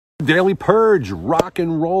Daily Purge, rock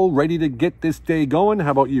and roll, ready to get this day going.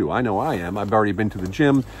 How about you? I know I am. I've already been to the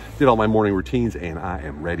gym, did all my morning routines, and I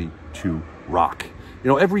am ready to rock. You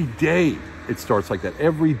know, every day it starts like that.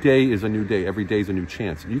 Every day is a new day. Every day is a new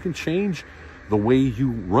chance. You can change the way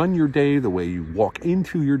you run your day, the way you walk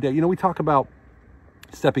into your day. You know, we talk about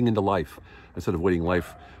stepping into life instead of waiting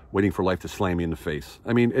for life to slam you in the face.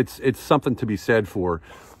 I mean, it's something to be said for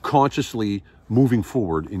consciously moving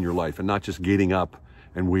forward in your life and not just getting up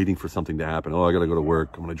and waiting for something to happen. Oh, I got to go to work.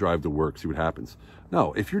 I'm going to drive to work, see what happens.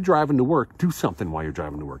 No, if you're driving to work, do something while you're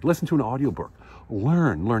driving to work. Listen to an audiobook.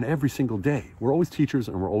 Learn every single day. We're always teachers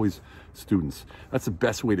and we're always students. That's the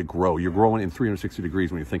best way to grow. You're growing in 360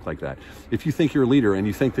 degrees when you think like that. If you think you're a leader and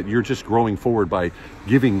you think that you're just growing forward by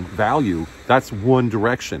giving value, that's one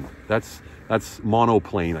direction. That's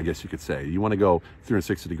monoplane, I guess you could say. You want to go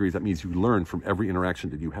 360 degrees. That means you learn from every interaction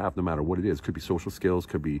that you have, no matter what it is. It could be social skills,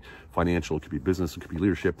 could be financial, it could be business, it could be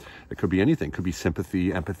leadership, it could be anything. It could be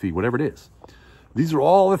sympathy, empathy, whatever it is. These are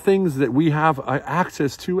all the things that we have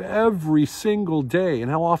access to every single day.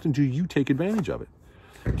 And how often do you take advantage of it?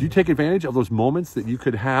 Do you take advantage of those moments that you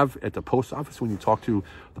could have at the post office when you talk to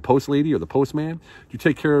the post lady or the postman? Do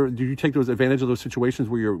you take those advantage of those situations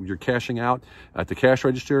where you're cashing out at the cash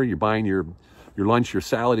register, you're buying your lunch, your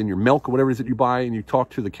salad, and your milk, or whatever it is that you buy, and you talk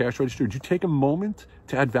to the cash register? Do you take a moment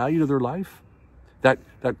to add value to their life? That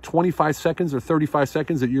 25 seconds or 35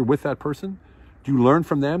 seconds that you're with that person? Do you learn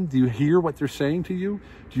from them? Do you hear what they're saying to you?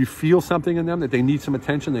 Do you feel something in them that they need some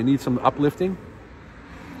attention, they need some uplifting?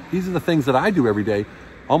 These are the things that I do every day,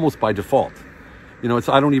 almost by default. You know,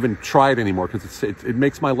 I don't even try it anymore because it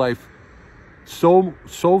makes my life so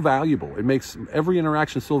valuable. It makes every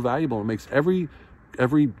interaction so valuable. It makes every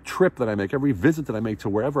trip that I make, every visit that I make to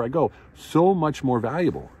wherever I go, so much more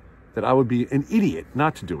valuable that I would be an idiot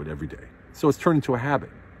not to do it every day. So it's turned into a habit.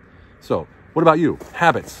 So what about you?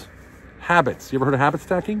 Habits. Habits. You ever heard of habit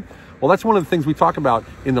stacking? Well, that's one of the things we talk about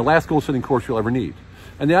in the last goal setting course you'll ever need.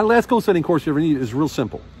 And the last goal setting course you ever need is real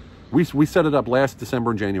simple. We set it up last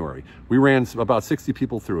December and January. We ran about 60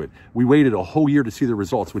 people through it. We waited a whole year to see the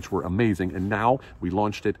results, which were amazing. And now we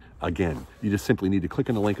launched it again. You just simply need to click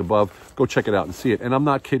on the link above, go check it out and see it. And I'm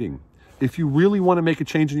not kidding. If you really want to make a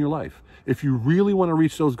change in your life, if you really want to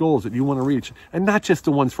reach those goals that you want to reach, and not just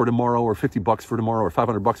the ones for tomorrow or 50 bucks for tomorrow or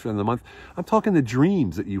 500 bucks for the end of the month, I'm talking the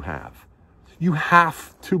dreams that you have. You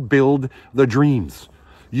have to build the dreams.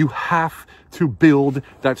 You have to build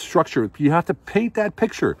that structure. You have to paint that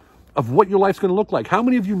picture of what your life's going to look like. How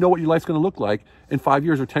many of you know what your life's going to look like in 5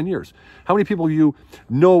 years or 10 years? How many people of you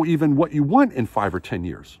know even what you want in 5 or 10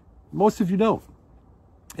 years? Most of you don't.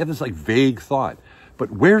 You have this like vague thought.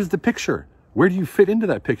 But where's the picture? Where do you fit into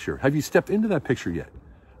that picture? Have you stepped into that picture yet?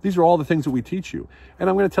 These are all the things that we teach you. And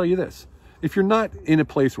I'm going to tell you this. If you're not in a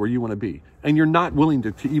place where you want to be, and you're not willing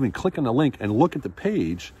to even click on the link and look at the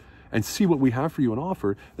page and see what we have for you and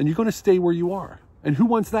offer, then you're going to stay where you are. And who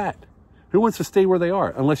wants that? Who wants to stay where they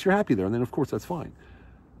are? Unless you're happy there, and then of course that's fine.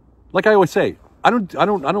 Like I always say,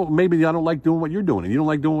 maybe I don't like doing what you're doing, and you don't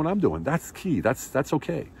like doing what I'm doing. That's key. That's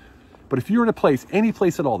okay. But if you're in a place, any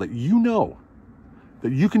place at all, that you know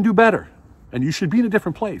that you can do better, and you should be in a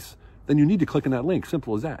different place, then you need to click on that link.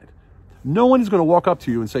 Simple as that. No one is going to walk up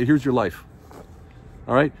to you and say, here's your life.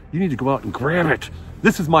 All right? You need to go out and grab it.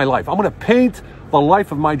 This is my life. I'm going to paint the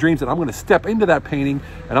life of my dreams, and I'm going to step into that painting,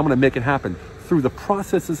 and I'm going to make it happen through the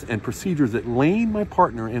processes and procedures that Lane, my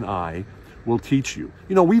partner, and I will teach you.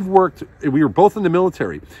 You know, we were both in the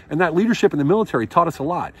military, and that leadership in the military taught us a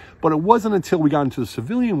lot. But it wasn't until we got into the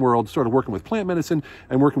civilian world, started working with plant medicine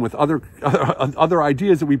and working with other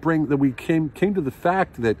ideas that we came to the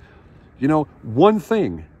fact that, you know,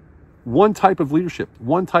 one type of leadership,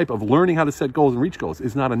 one type of learning how to set goals and reach goals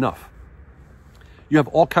is not enough. You have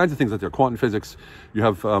all kinds of things out there, quantum physics. You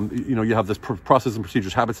have, you have this process and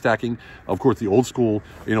procedures, habit stacking, of course, the old school,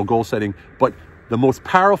 goal setting. But the most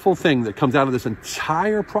powerful thing that comes out of this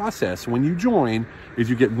entire process when you join is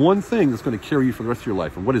you get one thing that's going to carry you for the rest of your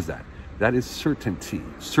life. And what is that? That is certainty.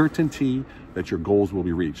 Certainty that your goals will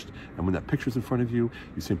be reached. And when that picture's in front of you,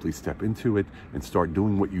 you simply step into it and start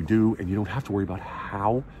doing what you do, and you don't have to worry about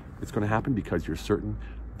how it's going to happen because you're certain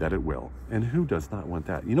that it will. And who does not want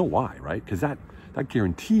that? You know why, right? Because that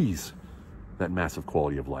guarantees that massive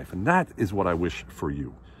quality of life. And that is what I wish for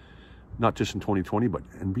you. Not just in 2020, but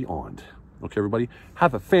and beyond. Okay, everybody?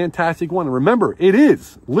 Have a fantastic one. And remember, it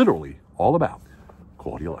is literally all about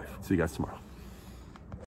quality of life. See you guys tomorrow.